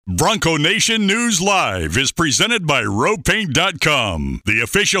Bronco Nation News Live is presented by RowPaint.com, the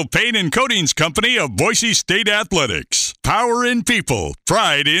official paint and coatings company of Boise State Athletics. Power in people,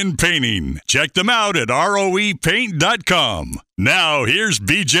 pride in painting. Check them out at ROEPaint.com. Now here's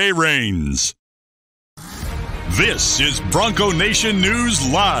BJ Rains. This is Bronco Nation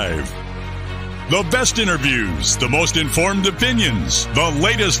News Live. The best interviews, the most informed opinions, the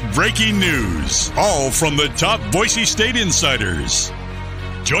latest breaking news, all from the top Boise State insiders.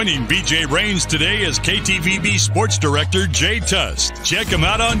 Joining BJ Rains today is KTVB Sports Director Jay Tust. Check him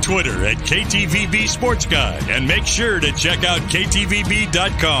out on Twitter at KTVB Sports Guy and make sure to check out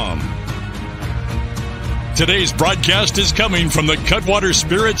KTVB.com. Today's broadcast is coming from the Cutwater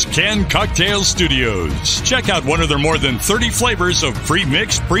Spirits Canned Cocktail Studios. Check out one of their more than 30 flavors of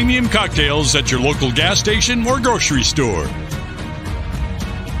pre-mixed premium cocktails at your local gas station or grocery store.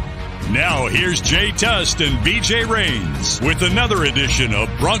 Now, here's Jay Tust and BJ Rains with another edition of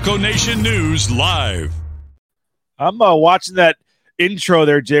Bronco Nation News Live. I'm watching that intro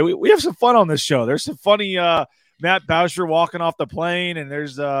there, Jay. We have some fun on this show. There's some funny Matt Bowsher walking off the plane, and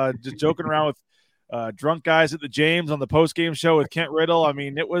there's just joking around with drunk guys at the James on the postgame show with Kent Riddle. I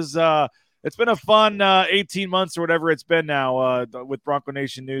mean, it's been a fun 18 months or whatever it's been now with Bronco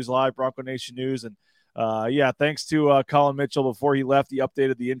Nation News Live, Bronco Nation News, and thanks to Colin Mitchell before he left. He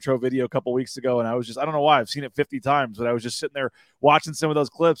updated the intro video a couple weeks ago, and I don't know why, I've seen it 50 times, but I was just sitting there watching some of those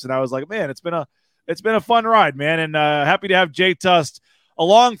clips, and I was like, man, it's been a fun ride, man, and happy to have Jay Tust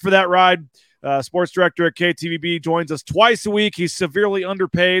along for that ride. Sports director at KTVB joins us twice a week. He's severely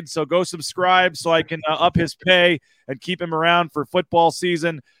underpaid, so go subscribe so I can up his pay and keep him around for football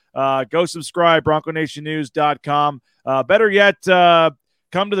season. Go subscribe, BroncoNationNews.com. Better yet,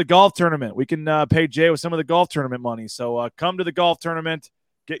 come to the golf tournament. We can pay Jay with some of the golf tournament money. So come to the golf tournament,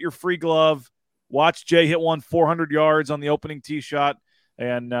 get your free glove, watch Jay hit one 400 yards on the opening tee shot,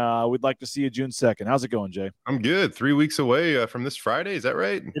 and we'd like to see you June 2nd. How's it going, Jay? I'm good. 3 weeks away from this Friday. Is that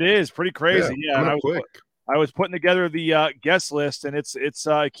right? It is pretty crazy. Yeah, I was putting together the guest list, and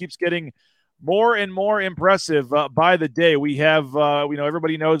it keeps getting more and more impressive by the day. We have,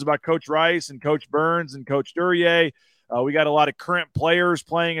 everybody knows about Coach Rice and Coach Burns and Coach Duryea. We got a lot of current players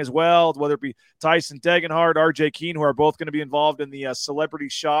playing as well, whether it be Tyson Degenhardt, RJ Keene, who are both going to be involved in the celebrity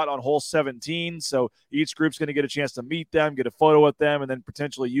shot on hole 17. So each group's going to get a chance to meet them, get a photo with them, and then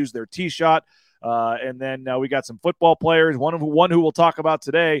potentially use their tee shot. And then we got some football players, one who we'll talk about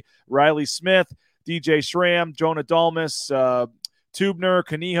today, Riley Smith, DJ Schramm, Jonah Dalmas, Tubner,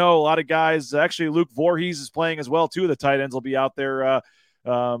 Canijo, a lot of guys. Actually, Luke Voorhees is playing as well. Two of the tight ends will be out there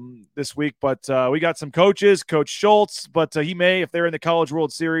this week, but we got some coaches, Coach Schultz, but he may, if they're in the College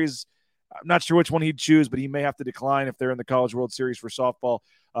World Series, I'm not sure which one he'd choose, but he may have to decline if they're in the College World Series for softball.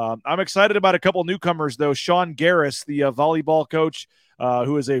 I'm excited about a couple newcomers, though. Sean Garris, the volleyball coach,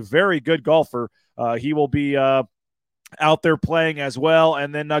 who is a very good golfer. He will be out there playing as well.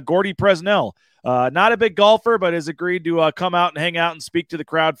 And then Gordy Presnell, not a big golfer, but has agreed to come out and hang out and speak to the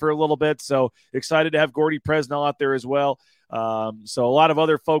crowd for a little bit. So excited to have Gordy Presnell out there as well. So a lot of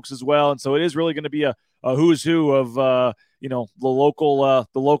other folks as well. And so it is really going to be a who's who of, the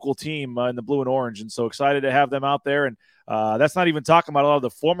local team in the blue and orange. And so excited to have them out there. And that's not even talking about a lot of the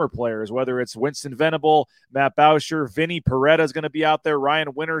former players, whether it's Winston Venable, Matt Bowsher, Vinny Peretta is going to be out there,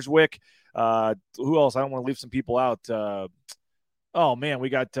 Ryan Winterswick. Who else? I don't want to leave some people out. We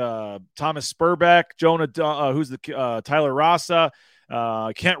got Thomas Spurbeck, Jonah, who's the Tyler Rasa.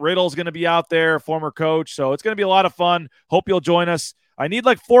 Kent Riddle's going to be out there, former coach. So it's going to be a lot of fun. Hope you'll join us. I need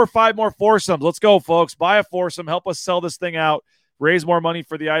like 4 or 5 more foursomes. Let's go, folks. Buy a foursome. Help us sell this thing out. Raise more money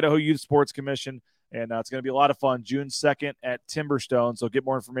for the Idaho Youth Sports Commission. And it's going to be a lot of fun. June 2nd at Timberstone. So get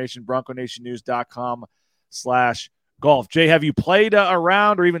more information, BroncoNationNews.com/golf. Jay, have you played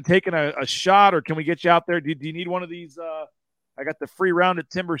around or even taken a shot, or can we get you out there? Do you need one of these? I got the free round at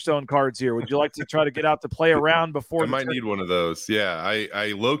Timberstone cards here. Would you like to try to get out to play around before? I might need one of those. Yeah,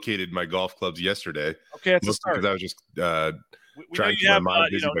 I located my golf clubs yesterday. Okay, that's a start. Because I was just trying to keep my mind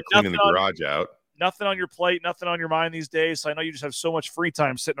busy by cleaning the garage out. Nothing on your plate, nothing on your mind these days. So I know you just have so much free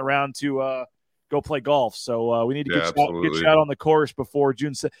time sitting around to go play golf. So we need to get you out on the course before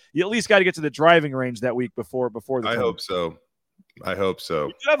June. You at least got to get to the driving range that week before the tournament. I hope so.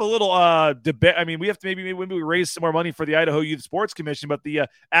 We do have a little debate. I mean, we have to maybe we raise some more money for the Idaho Youth Sports Commission, but the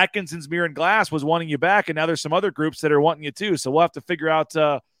Atkinson's Mirror and Glass was wanting you back, and now there's some other groups that are wanting you too. So we'll have to figure out,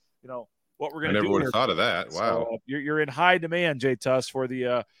 what we're going to do. I never would have thought of that. Wow. So, you're in high demand, Jay Tust, for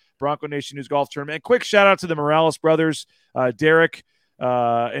the Bronco Nation News Golf Tournament. And quick shout out to the Morales brothers, Derek,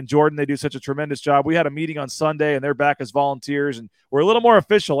 and Jordan, they do such a tremendous job. We had a meeting on Sunday, and they're back as volunteers, and we're a little more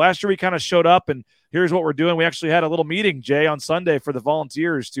official. Last year, we kind of showed up, and here's what we're doing. We actually had a little meeting, Jay, on Sunday for the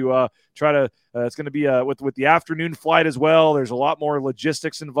volunteers to try to it's going to be with the afternoon flight as well. There's a lot more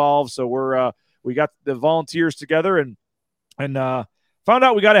logistics involved, so we got the volunteers together and found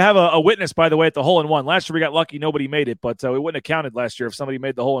out we got to have a witness, by the way, at the hole-in-one. Last year we got lucky. Nobody made it, but we wouldn't have counted last year if somebody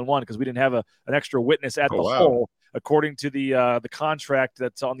made the hole-in-one because we didn't have an extra witness at the hole, according to the contract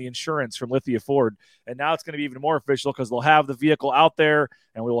that's on the insurance from Lithia Ford. And now it's going to be even more official because they'll have the vehicle out there,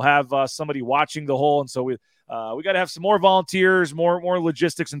 and we will have somebody watching the hole. And so we got to have some more volunteers, more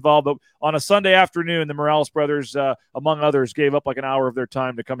logistics involved. But on a Sunday afternoon, the Morales brothers, among others, gave up like an hour of their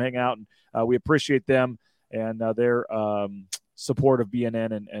time to come hang out, and we appreciate them and their support of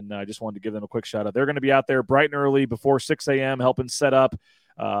BNN, and I just wanted to give them a quick shout out. They're going to be out there bright and early before 6 a.m. helping set up,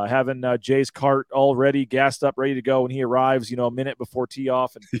 having Jay's cart all ready, gassed up, ready to go when he arrives, a minute before tee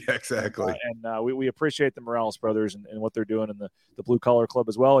off. And, yeah, exactly. We appreciate the Morales brothers and what they're doing in the Blue Collar Club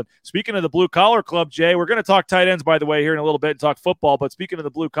as well. And speaking of the Blue Collar Club, Jay, we're going to talk tight ends, by the way, here in a little bit and talk football. But speaking of the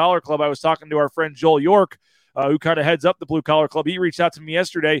Blue Collar Club, I was talking to our friend Joel York, who kind of heads up the Blue Collar Club. He reached out to me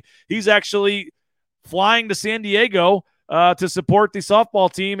yesterday. He's actually flying to San Diego to support the softball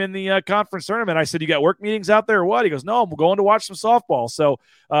team in the conference tournament. I said, you got work meetings out there or what? He goes, no, I'm going to watch some softball. So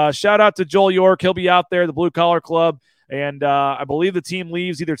shout out to Joel York. He'll be out there, the Blue Collar Club. And I believe the team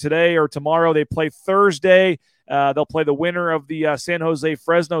leaves either today or tomorrow. They play Thursday. They'll play the winner of the San Jose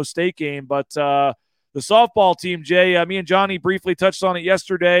Fresno State game. But the softball team, Jay, me and Johnny briefly touched on it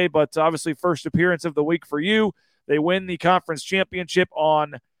yesterday, but obviously first appearance of the week for you. They win the conference championship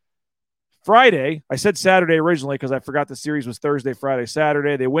on Friday. I said Saturday originally because I forgot the series was Thursday, Friday,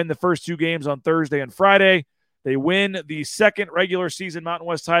 Saturday. They win the first two games on Thursday and Friday. They win the second regular season Mountain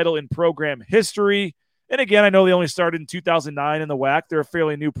West title in program history. And again, I know they only started in 2009 in the WAC. They're a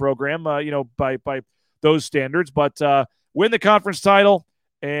fairly new program, by those standards, but win the conference title.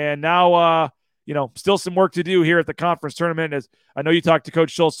 And now, still some work to do here at the conference tournament. As I know you talked to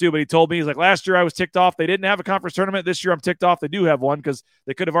Coach Schultz too, but he told me, he's like, last year I was ticked off. They didn't have a conference tournament. This year I'm ticked off. They do have one because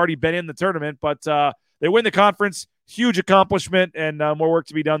they could have already been in the tournament, but they win the conference. Huge accomplishment, and more work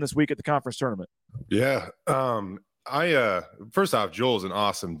to be done this week at the conference tournament. Yeah. First off, Joel's an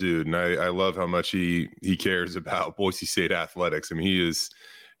awesome dude, and I love how much he cares about Boise State athletics. I mean,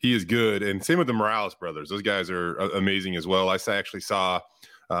 he is good, and same with the Morales brothers. Those guys are amazing as well. I actually saw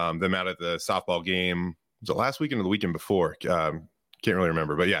them out at the softball game. Was it last weekend or the weekend before? Can't really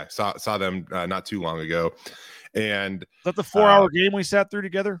remember, but yeah, saw them not too long ago. And is that the 4-hour game we sat through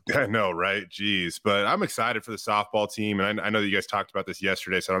together? I know, right? Jeez, but I'm excited for the softball team, and I know that you guys talked about this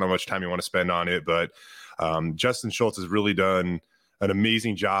yesterday, so I don't know how much time you want to spend on it, but Justin Schultz has really done an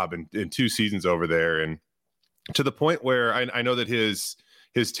amazing job in 2 seasons over there, and to the point where I know that his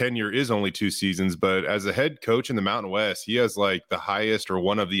tenure is only 2 seasons, but as a head coach in the Mountain West, he has like the highest or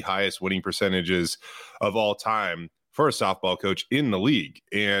one of the highest winning percentages of all time for a softball coach in the league.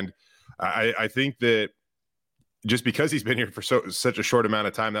 And I think that just because he's been here for such a short amount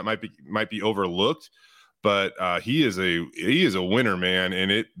of time, that might be overlooked, but he is a winner, man.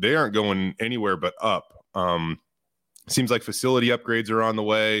 And they aren't going anywhere but up. Seems like facility upgrades are on the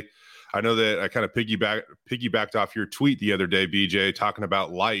way. I know that I kind of piggybacked off your tweet the other day, BJ, talking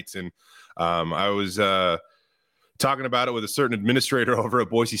about lights. And I was talking about it with a certain administrator over at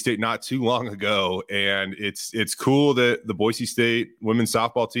Boise State not too long ago. And it's cool that the Boise State women's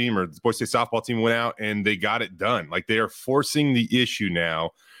softball team or the Boise State softball team went out and they got it done. Like, they are forcing the issue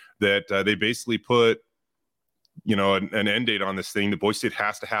now that they basically put, an end date on this thing. The Boise State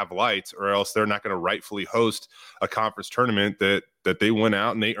has to have lights, or else they're not going to rightfully host a conference tournament that they went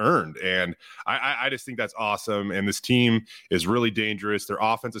out and they earned. And I just think that's awesome. And this team is really dangerous. Their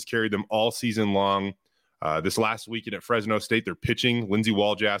offense has carried them all season long. This last weekend at Fresno State, their pitching, Lindsey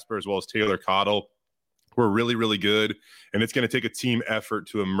Walljasper as well as Taylor Cottle, were really, really good. And it's going to take a team effort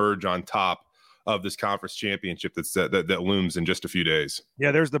to emerge on top of this conference championship that looms in just a few days.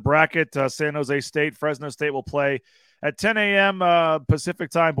 Yeah, there's the bracket. San Jose State, Fresno State will play at 10 a.m. Pacific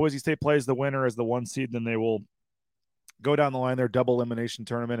time. Boise State plays the winner as the 1 seed. Then they will go down the line, their double elimination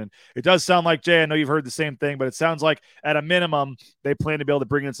tournament. And it does sound like, Jay, I know you've heard the same thing, but it sounds like at a minimum, they plan to be able to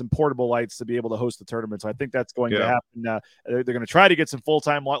bring in some portable lights to be able to host the tournament. So I think that's going to happen. They're going to try to get some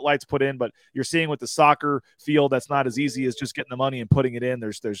full-time lights put in, but you're seeing with the soccer field, that's not as easy as just getting the money and putting it in.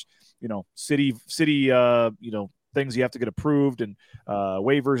 There's city, things you have to get approved and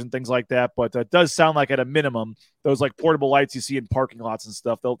waivers and things like that. But it does sound like at a minimum, those like portable lights you see in parking lots and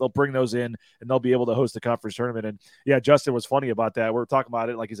stuff, they'll bring those in and they'll be able to host the conference tournament. And yeah, Justin was funny about that. We were talking about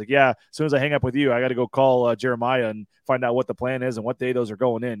it. Like, he's like, yeah, as soon as I hang up with you, I got to go call Jeremiah and find out what the plan is and what day those are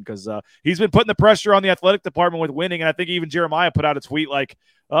going in. Cause he's been putting the pressure on the athletic department with winning. And I think even Jeremiah put out a tweet like,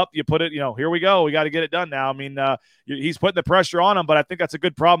 you put it, here we go. We got to get it done now. I mean, he's putting the pressure on him, but I think that's a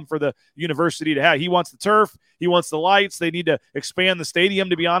good problem for the university to have. He wants the turf. He wants the lights. They need to expand the stadium,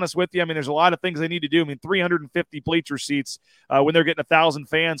 to be honest with you. I mean, there's a lot of things they need to do. I mean, 350 bleacher seats when they're getting 1,000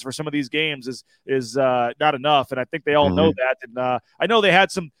 fans for some of these games is not enough. And I think they all know that. And I know they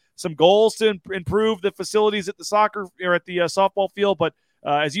had some goals to improve the facilities at the soccer or at the softball field, but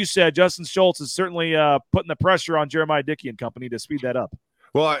as you said, Justin Schultz is certainly putting the pressure on Jeremiah Dickey and company to speed that up.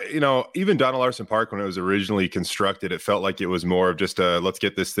 Well, even Donald Larson Park, when it was originally constructed, it felt like it was more of just let's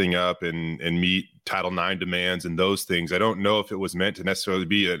get this thing up and meet Title IX demands and those things. I don't know if it was meant to necessarily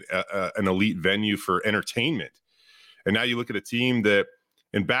be an elite venue for entertainment. And now you look at a team that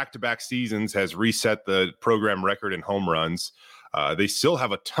in back-to-back seasons has reset the program record in home runs. They still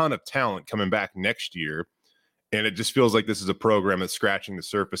have a ton of talent coming back next year. And it just feels like this is a program that's scratching the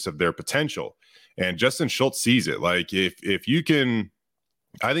surface of their potential. And Justin Schultz sees it. Like, if you can...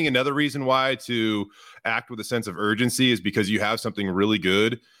 I think another reason why to act with a sense of urgency is because you have something really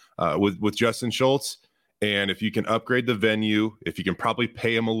good with Justin Schultz. And if you can upgrade the venue, if you can probably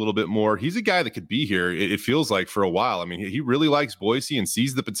pay him a little bit more, he's a guy that could be here, it feels like, for a while. I mean, he really likes Boise and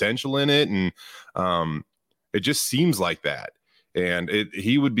sees the potential in it. And it just seems like that. And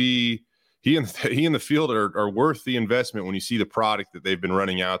he and the field are worth the investment when you see the product that they've been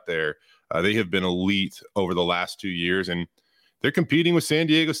running out there. They have been elite over the last 2 years. And they're competing with San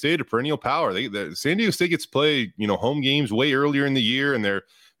Diego State, a perennial power. San Diego State gets to play, home games way earlier in the year, and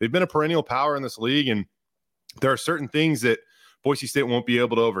they've been a perennial power in this league. And there are certain things that Boise State won't be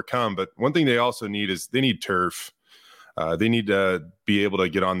able to overcome. But one thing they also need is they need turf. They need to be able to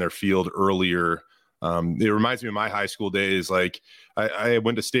get on their field earlier. It reminds me of my high school days. Like, I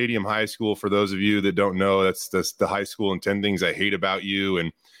went to Stadium High School. For those of you that don't know, that's the high school and 10 Things I Hate About You.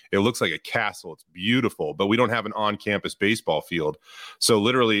 And it looks like a castle. It's beautiful, but we don't have an on-campus baseball field. So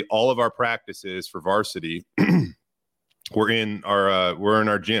literally all of our practices for varsity we're in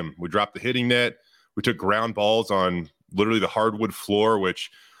our gym. We dropped the hitting net. We took ground balls on literally the hardwood floor, which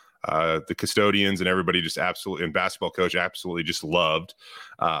the custodians and everybody just absolutely, and basketball coach absolutely just loved.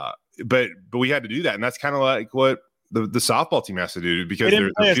 But we had to do that. And that's kind of like what the softball team has to do, because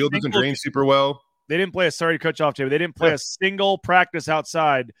the field doesn't drain super well. They didn't play sorry to cut you off, Jay, but they didn't play a single practice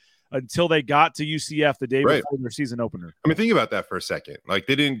outside until they got to UCF the day before their season opener. I mean, think about that for a second. Like,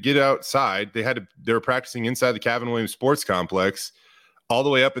 they didn't get outside. They were practicing inside the Kevin Williams Sports Complex all the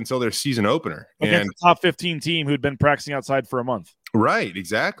way up until their season opener. Against the top 15 team who'd been practicing outside for a month. Right,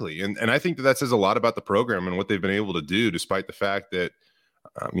 exactly. And I think that says a lot about the program and what they've been able to do, despite the fact that,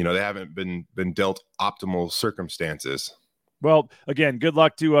 they haven't been dealt optimal circumstances. Well, again, good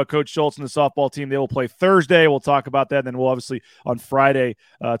luck to Coach Schultz and the softball team. They will play Thursday. We'll talk about that. And then we'll obviously on Friday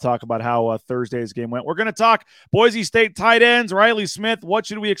talk about how Thursday's game went. We're going to talk Boise State tight ends, Riley Smith. What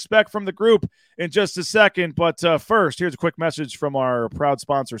should we expect from the group in just a second? But first, here's a quick message from our proud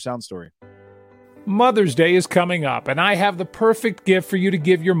sponsor, Sound Story. Mother's Day is coming up, and I have the perfect gift for you to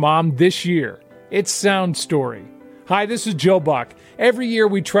give your mom this year. It's Sound Story. Hi, this is Joe Buck. Every year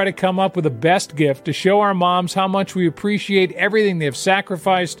we try to come up with the best gift to show our moms how much we appreciate everything they have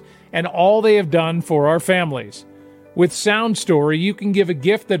sacrificed and all they have done for our families. With Sound Story, you can give a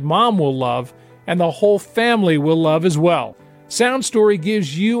gift that mom will love and the whole family will love as well. Sound Story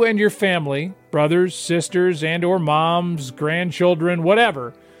gives you and your family, brothers, sisters, and or moms, grandchildren,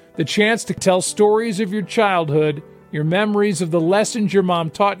 whatever, the chance to tell stories of your childhood, your memories of the lessons your mom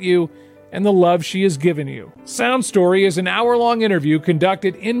taught you, and the love she has given you. Sound Story is an hour-long interview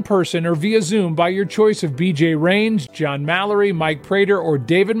conducted in person or via Zoom by your choice of BJ Rains, John Mallory, Mike Prater, or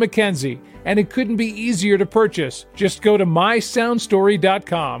David McKenzie, and it couldn't be easier to purchase. Just go to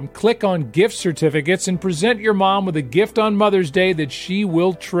mysoundstory.com, click on gift certificates, and present your mom with a gift on Mother's Day that she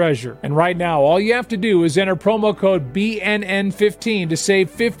will treasure. And right now, all you have to do is enter promo code BNN15 to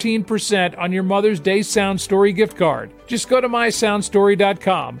save 15% on your Mother's Day Sound Story gift card. Just go to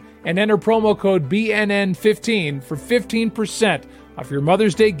mysoundstory.com and enter promo code BNN15 for 15% off your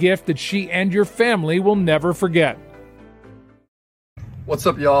Mother's Day gift that she and your family will never forget. What's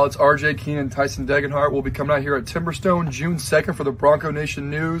up, y'all? It's RJ Keenan and Tyson Degenhart. We'll be coming out here at Timberstone June 2nd for the Bronco Nation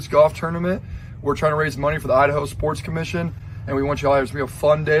News Golf Tournament. We're trying to raise money for the Idaho Sports Commission, and we want y'all to be a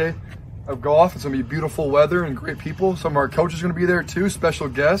fun day of golf. It's going to be beautiful weather and great people. Some of our coaches are going to be there too, special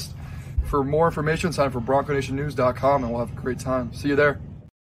guests. for more information, sign up for BroncoNationNews.com, and we'll have a great time. See you there.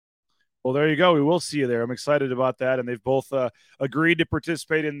 Well, there you go. We will see you there. I'm excited about that. And they've both agreed to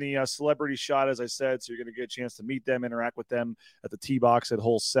participate in the celebrity shot, as I said. So you're going to get a chance to meet them, interact with them at the tee box at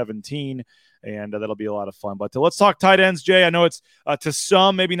hole 17. And that'll be a lot of fun. But let's talk tight ends, Jay. I know it's to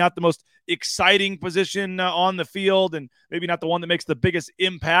some maybe not the most exciting position on the field and maybe not the one that makes the biggest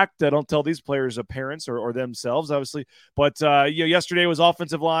impact. I don't tell these players' parents or themselves, obviously. But yesterday was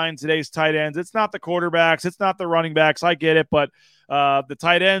offensive line. Today's tight ends. It's not the quarterbacks. It's not the running backs. I get it. But the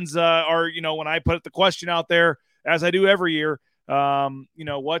tight ends are, when I put the question out there, as I do every year,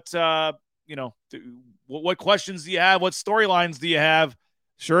 what questions do you have? What storylines do you have?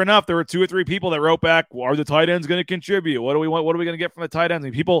 Sure enough, there were 2 or 3 people that wrote back, are the tight ends going to contribute? What do we want? What are we going to get from the tight ends? I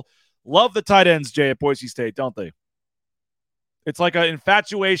mean, people love the tight ends, Jay, at Boise State, don't they? It's like an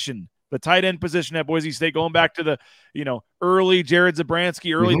infatuation, the tight end position at Boise State, going back to the, early Jared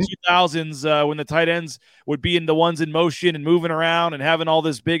Zabransky, early 2000s, when the tight ends would be in the ones in motion and moving around and having all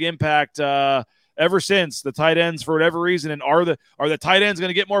this big impact. Ever since, the tight ends, for whatever reason, and are the tight ends going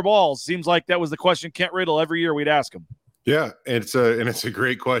to get more balls? Seems like that was the question Kent Riddle every year we'd ask him. Yeah, it's a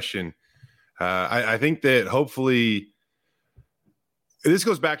great question. I think that hopefully this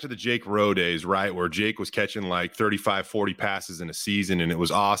goes back to the Jake Rowe days, right, where Jake was catching like 35, 40 passes in a season, and it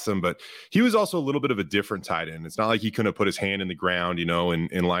was awesome. But he was also a little bit of a different tight end. It's not like he couldn't have put his hand in the ground,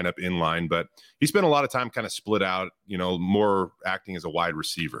 and line up in line. But he spent a lot of time kind of split out, more acting as a wide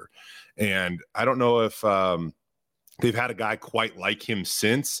receiver. And I don't know if they've had a guy quite like him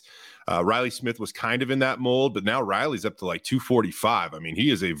since. Riley Smith was kind of in that mold, but now Riley's up to like 245. I mean, he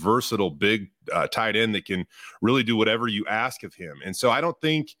is a versatile big tight end that can really do whatever you ask of him. And so I don't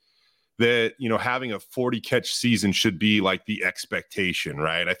think that, having a 40 catch season should be like the expectation,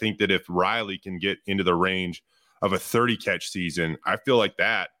 right? I think that if Riley can get into the range of a 30 catch season, I feel like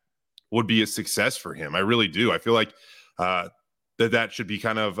that would be a success for him. I really do. I feel like that should be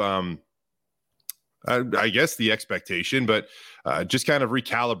kind of, I guess the expectation, but just kind of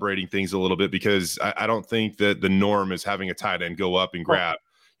recalibrating things a little bit, because I don't think that the norm is having a tight end go up and grab,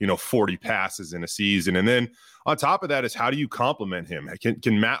 40 passes in a season. And then on top of that is, how do you complement him?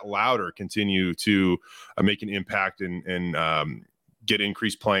 Can Matt Lauder continue to make an impact and get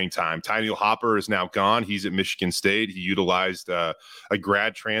increased playing time? Tyneil Hopper is now gone. He's at Michigan State. He utilized a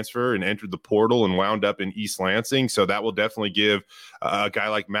grad transfer and entered the portal and wound up in East Lansing. So that will definitely give a guy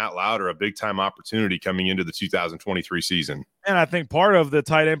like Matt Lauder a big-time opportunity coming into the 2023 season. And I think part of the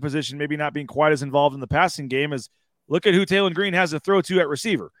tight end position maybe not being quite as involved in the passing game is, look at who Taylor Green has to throw to at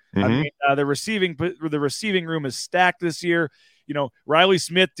receiver. I mean, the receiving room is stacked this year. Riley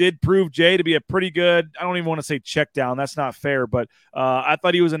Smith did prove, Jay, to be a pretty good, I don't even want to say check down. That's not fair, but I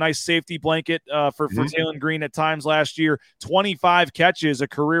thought he was a nice safety blanket for Taylor Green at times last year. 25 catches, a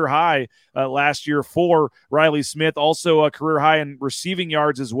career high last year for Riley Smith. Also a career high in receiving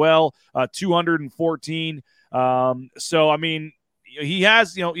yards as well, 214. So, I mean, he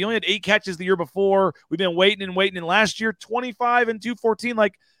has, he only had 8 catches the year before. We've been waiting. And last year, 25 and 214,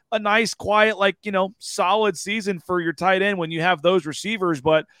 like a nice, quiet, solid season for your tight end when you have those receivers.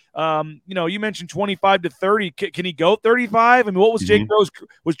 But, you mentioned 25 to 30. Can he go 35? I mean, what was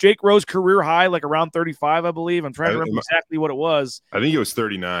Jake Rowe's career high, like around 35, I believe? I'm trying to remember exactly what it was. I think it was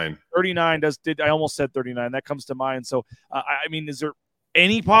 39. 39 I almost said 39. That comes to mind. So, I mean, is there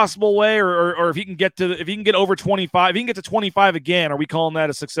any possible way, or if he can get over 25, if he can get to 25 again, are we calling that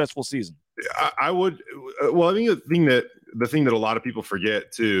a successful season? I would. Well, I think the thing that a lot of people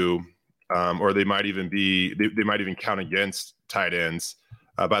forget too, or they might even count against tight ends.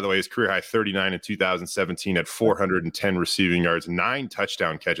 By the way, his career high 39 in 2017 at 410 receiving yards, 9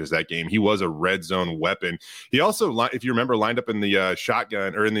 touchdown catches that game. He was a red zone weapon. He also, if you remember, lined up in the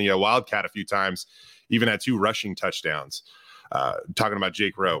shotgun or in the Wildcat a few times, even had 2 rushing touchdowns. Talking about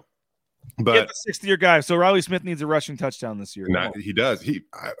Jake Rowe. But the 60-year guy. So Riley Smith needs a rushing touchdown this year. He does.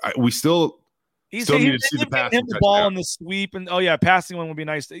 We still need to see the passing the ball and the sweep, and passing one would be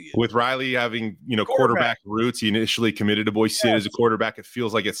nice. With Riley having quarterback roots, he initially committed to Boise State as a quarterback. It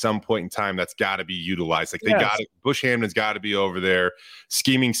feels like at some point in time that's got to be utilized. Bush Hamden's got to be over there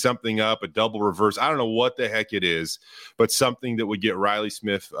scheming something up, a double reverse. I don't know what the heck it is, but something that would get Riley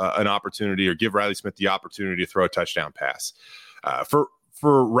Smith an opportunity, or give Riley Smith the opportunity to throw a touchdown pass.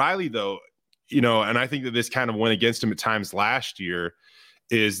 For Riley, though, and I think that this kind of went against him at times last year,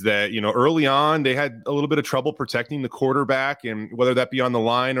 is that, early on they had a little bit of trouble protecting the quarterback, and whether that be on the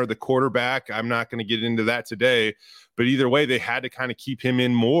line or the quarterback, I'm not going to get into that today, but either way, they had to kind of keep him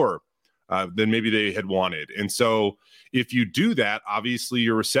in more than maybe they had wanted. And so if you do that, obviously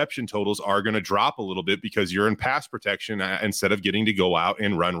your reception totals are going to drop a little bit because you're in pass protection instead of getting to go out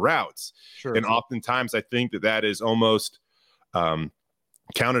and run routes. Sure. And oftentimes I think that is almost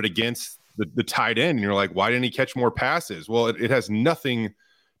counted against the tight end. And you're like, why didn't he catch more passes? Well, it has nothing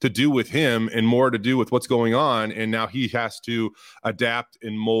to do with him and more to do with what's going on. And now he has to adapt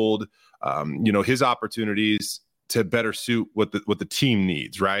and mold, his opportunities to better suit what the team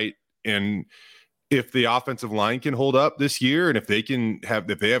needs. Right. And if the offensive line can hold up this year, and if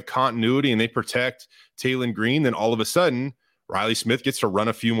they have continuity and they protect Taylon Green, then all of a sudden Riley Smith gets to run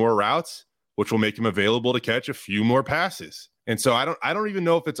a few more routes, which will make him available to catch a few more passes. And so I don't even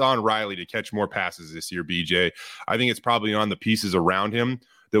know if it's on Riley to catch more passes this year, BJ. I think it's probably on the pieces around him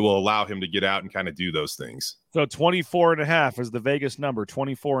that will allow him to get out and kind of do those things. So 24.5 is the Vegas number,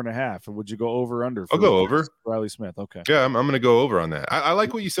 24.5. Would you go over or under? I'll go over. Riley Smith. Okay. Yeah, I'm going to go over on that. I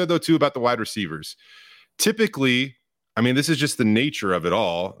like what you said, though, too, about the wide receivers. Typically, I mean, this is just the nature of it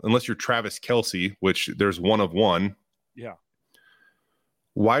all, unless you're Travis Kelce, which there's one of one. Yeah.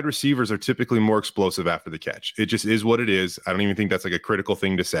 Wide receivers are typically more explosive after the catch. It just is what it is. I don't even think that's like a critical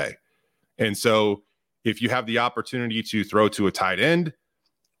thing to say. And so if you have the opportunity to throw to a tight end,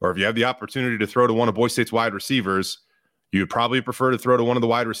 or if you have the opportunity to throw to one of Boise State's wide receivers, you would probably prefer to throw to one of the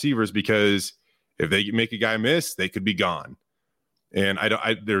wide receivers, because if they make a guy miss, they could be gone. And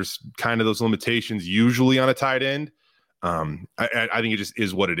there's kind of those limitations usually on a tight end. I think it just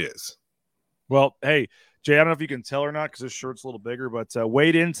is what it is. Well, hey, Jay, I don't know if you can tell or not because this shirt's a little bigger, but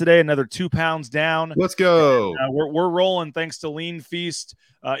weighed in today, another 2 pounds down. Let's go. And, we're rolling thanks to Lean Feast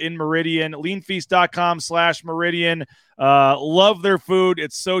in Meridian. Leanfeast.com/Meridian. Love their food.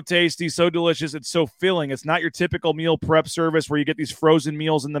 It's so tasty, so delicious. It's so filling. It's not your typical meal prep service where you get these frozen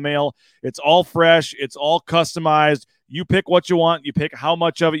meals in the mail. It's all fresh. It's all customized. You pick what you want. You pick how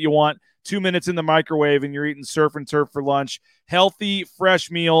much of it you want. 2 minutes in the microwave and you're eating surf and turf for lunch. Healthy, fresh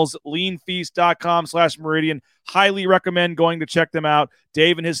meals. Leanfeast.com/Meridian. Highly recommend going to check them out.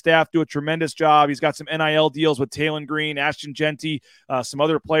 Dave and his staff do a tremendous job. He's got some NIL deals with Taylon Green, Ashton Genty. Some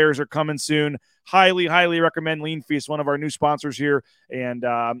other players are coming soon. Highly, highly recommend Lean Feast, one of our new sponsors here. And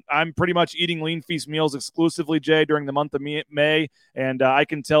I'm pretty much eating Lean Feast meals exclusively, Jay, during the month of May. And I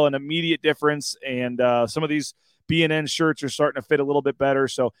can tell an immediate difference. And some of these BNN shirts are starting to fit a little bit better.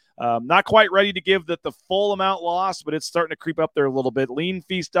 So not quite ready to give the full amount lost, but it's starting to creep up there a little bit.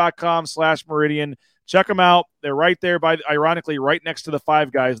 Leanfeast.com/Meridian. Check them out. They're right there ironically, right next to the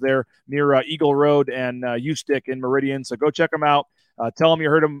Five Guys there near Eagle Road and U-Stick in Meridian. So go check them out. Tell them you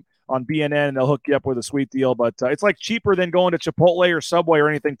heard them on BNN and they'll hook you up with a sweet deal. But it's like cheaper than going to Chipotle or Subway or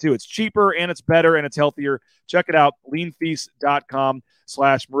anything too. It's cheaper and it's better and it's healthier. Check it out.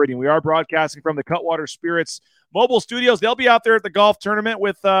 Leanfeast.com/Meridian. We are broadcasting from the Cutwater Spirits mobile studios. They'll be out there at the golf tournament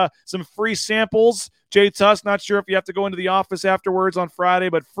with some free samples. Jay Tust, not sure if you have to go into the office afterwards on Friday,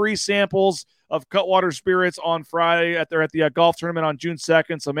 but free samples of Cutwater Spirits on Friday at the golf tournament on June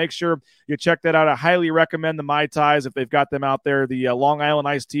 2nd. So make sure you check that out. I highly recommend the Mai Tais if they've got them out there. The Long Island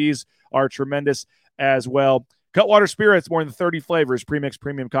iced teas are tremendous as well. Cutwater Spirits, more than 30 flavors, premix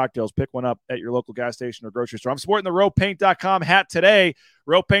premium cocktails. Pick one up at your local gas station or grocery store. I'm sporting the RowPaint.com hat today.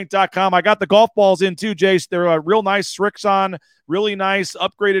 RowPaint.com. I got the golf balls in too, Jace. They're a real nice Srixon, really nice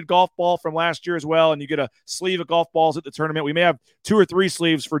upgraded golf ball from last year as well. And you get a sleeve of golf balls at the tournament. We may have 2 or 3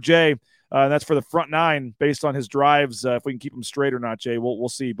 sleeves for Jay. That's for the front 9 based on his drives. If we can keep them straight or not, Jay, we'll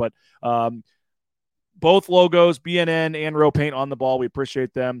see. But both logos, BNN and RowPaint on the ball. We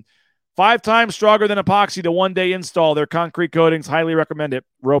appreciate them. 5 times stronger than epoxy to one-day install. Their concrete coatings, highly recommend it.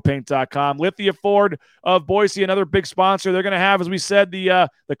 RowPaint.com. Lithia Ford of Boise, another big sponsor. They're going to have, as we said, the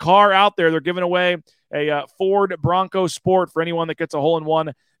car out there. They're giving away a Ford Bronco Sport for anyone that gets a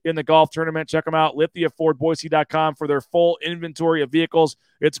hole-in-one in the golf tournament. Check them out, LithiaFordBoise.com, for their full inventory of vehicles.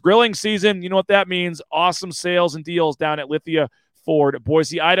 It's grilling season. You know what that means. Awesome sales and deals down at Lithia Ford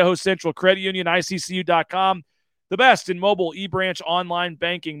Boise. Idaho Central Credit Union, ICCU.com. The best in mobile e-branch online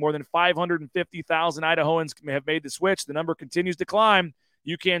banking. More than 550,000 Idahoans have made the switch. The number continues to climb.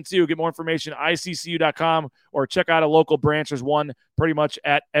 You can too. Get more information at ICCU.com or check out a local branch. There's one pretty much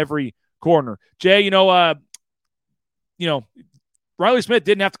at every corner. Jay, Riley Smith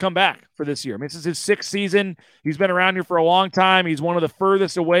didn't have to come back for this year. I mean, this is his 6th season. He's been around here for a long time. He's one of the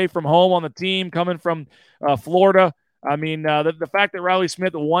furthest away from home on the team, coming from Florida. I mean, the fact that Riley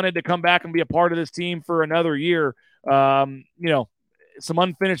Smith wanted to come back and be a part of this team for another year, some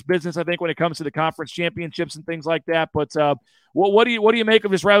unfinished business, I think, when it comes to the conference championships and things like that. But what do you make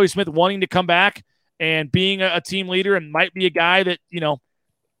of this Riley Smith wanting to come back and being a team leader and might be a guy that,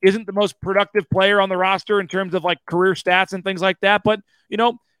 isn't the most productive player on the roster in terms of like career stats and things like that, but,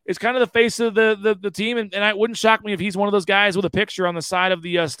 is kind of the face of the team, and it wouldn't shock me if he's one of those guys with a picture on the side of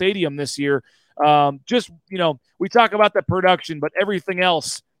the stadium this year. We talk about the production, but everything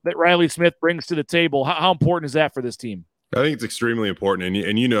else that Riley Smith brings to the table, how important is that for this team? I think it's extremely important.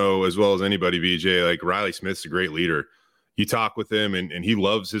 And you know, as well as anybody, BJ, like Riley Smith's a great leader. You talk with him and he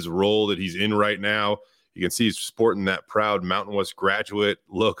loves his role that he's in right now. You can see he's sporting that proud Mountain West graduate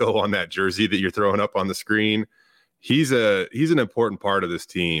logo on that jersey that you're throwing up on the screen. He's an important part of this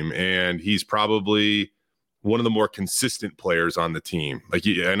team, and he's probably one of the more consistent players on the team. Like,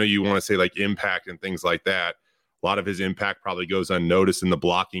 I know you want to say like impact and things like that. A lot of his impact probably goes unnoticed in the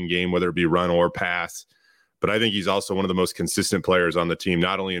blocking game, whether it be run or pass. But I think he's also one of the most consistent players on the team,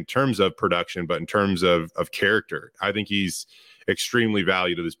 not only in terms of production, but in terms of character. I think he's extremely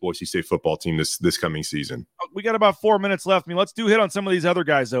valued to this Boise State football team this coming season. We got about 4 minutes left. Let's hit on some of these other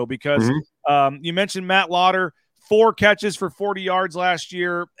guys, though, because you mentioned Matt Lauder, 4 catches for 40 yards last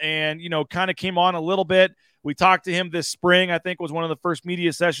year, and, kind of came on a little bit. We talked to him this spring, I think was one of the first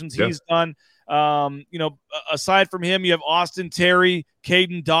media sessions he's done. Aside from him, you have Austin Terry,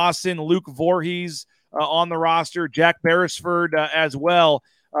 Caden Dawson, Luke Voorhees on the roster, Jack Beresford as well.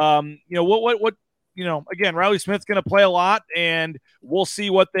 Again, Riley Smith's going to play a lot, and we'll see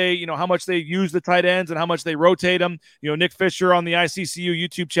what how much they use the tight ends and how much they rotate them. Nick Fisher on the ICCU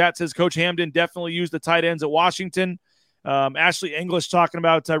YouTube chat says Coach Hamden definitely used the tight ends at Washington. Ashley English talking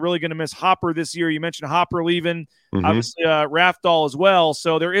about really going to miss Hopper this year. You mentioned Hopper leaving, obviously Rafdal as well.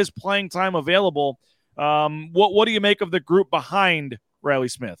 So there is playing time available. What do you make of the group behind Riley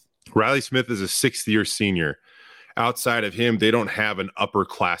Smith? Riley Smith is a 6th-year senior. Outside of him, they don't have an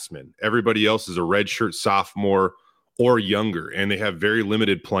upperclassman. Everybody else is a redshirt sophomore or younger, and they have very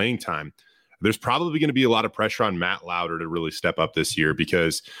limited playing time. There's probably going to be a lot of pressure on Matt Lauder to really step up this year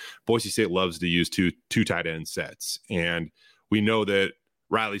because Boise State loves to use two tight end sets. And we know that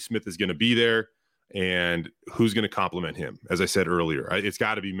Riley Smith is going to be there, and who's going to complement him? As I said earlier, it's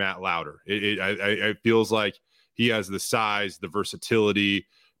got to be Matt Lauder. It feels like he has the size, the versatility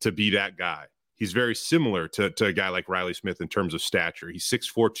to be that guy. He's very similar to a guy like Riley Smith in terms of stature. He's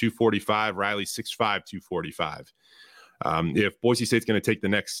 6'4", 245. Riley's 6'5", 245. If Boise State's going to take the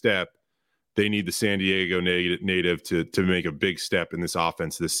next step, they need the San Diego native to make a big step in this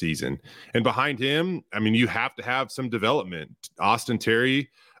offense this season. And behind him, you have to have some development. Austin Terry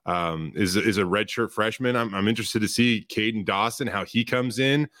is a redshirt freshman. I'm interested to see Caden Dawson, how he comes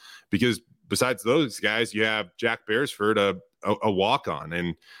in, because besides those guys, you have Jack Beresford, a walk-on.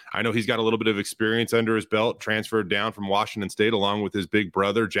 And I know he's got a little bit of experience under his belt, transferred down from Washington State along with his big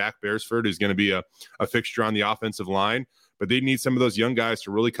brother, Jack Beresford, who's going to be a fixture on the offensive line. But they need some of those young guys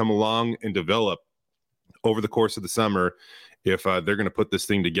to really come along and develop over the course of the summer if they're going to put this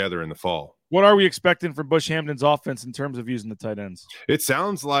thing together in the fall. What are we expecting from Bush Hamden's offense in terms of using the tight ends? It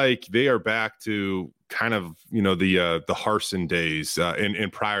sounds like they are back to kind of, the Harsin days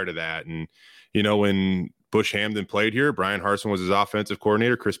and prior to that. And, when Bush Hamden played here, Brian Harsin was his offensive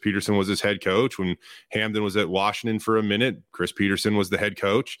coordinator. Chris Peterson was his head coach. When Hamden was at Washington for a minute, Chris Peterson was the head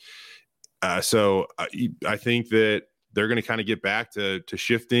coach. So I think that they're going to kind of get back to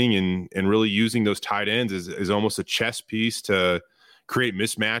shifting and really using those tight ends as almost a chess piece to create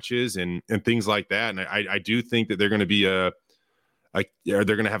mismatches and things like that. And I do think that they're going to be they're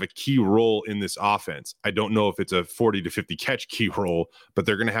going to have a key role in this offense. I don't know if it's a 40 to 50 catch key role, but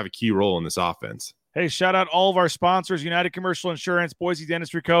they're going to have a key role in this offense. Hey, shout out all of our sponsors, United Commercial Insurance, Boise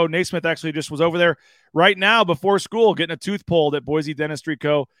Dentistry Co. Naismith actually just was over there right now before school getting a tooth pulled at Boise Dentistry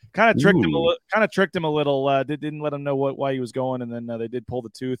Co. Kind of tricked him a little. Didn't let him know why he was going, and then they did pull the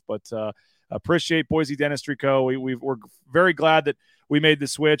tooth. But appreciate Boise Dentistry Co. We're very glad that we made the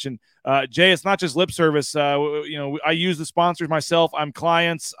switch. And Jay, it's not just lip service. I use the sponsors myself. I'm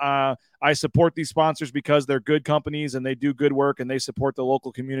clients. I support these sponsors because they're good companies and they do good work and they support the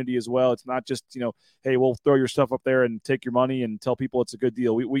local community as well. It's not just, hey, we'll throw your stuff up there and take your money and tell people it's a good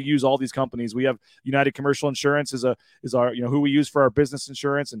deal. We use all these companies. We have United Commercial Insurance is our who we use for our business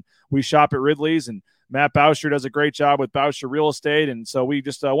insurance, and we shop at Ridley's, and Matt Bauscher does a great job with Bauscher Real Estate. And so we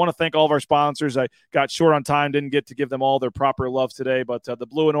just want to thank all of our sponsors. I got short on time, didn't get to give them all their proper love today, but the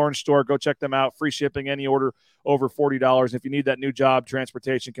Blue and Orange store, go check them out. Free shipping, any order over $40. And if you need that new job,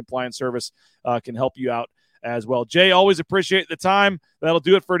 transportation compliance service can help you out as well. Jay, always appreciate the time. That'll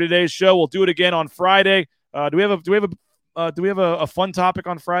do it for today's show. We'll do it again on Friday. Do we have a fun topic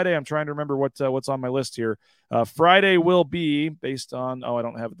on Friday? I'm trying to remember what's on my list here. Friday will be based on, I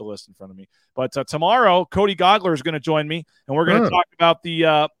don't have the list in front of me. But tomorrow, Cody Gogler is going to join me, and we're going to talk about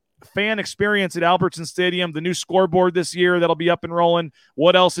the fan experience at Albertson Stadium, the new scoreboard this year that'll be up and rolling.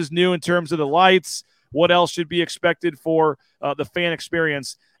 What else is new in terms of the lights? What else should be expected for the fan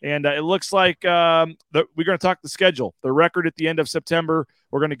experience And it looks like we're going to talk the schedule, the record at the end of September.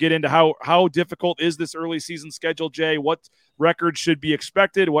 We're going to get into how difficult is this early season schedule, Jay? What record should be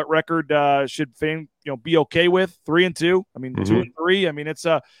expected? What record should fans be okay with? 3-2. I mean, 2-3. I mean, it's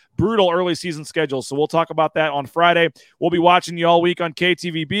a brutal early season schedule. So we'll talk about that on Friday. We'll be watching you all week on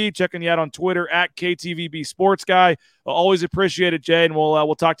KTVB, checking you out on Twitter at KTVB Sports Guy. Always appreciate it, Jay, and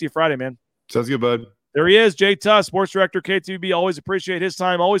we'll talk to you Friday, man. Sounds good, bud. There he is, Jay Tust, sports director, KTVB. Always appreciate his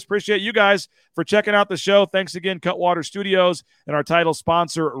time. Always appreciate you guys for checking out the show. Thanks again, Cutwater Studios, and our title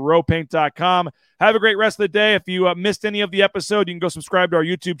sponsor, rowpaint.com. Have a great rest of the day. If you missed any of the episode, you can go subscribe to our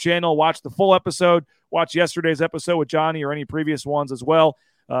YouTube channel, watch the full episode, watch yesterday's episode with Johnny or any previous ones as well.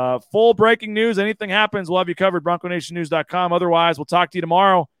 Full breaking news. Anything happens, we'll have you covered, BroncoNationNews.com. Otherwise, we'll talk to you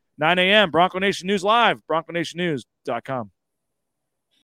tomorrow, 9 a.m., Bronco Nation News Live, BroncoNationNews.com.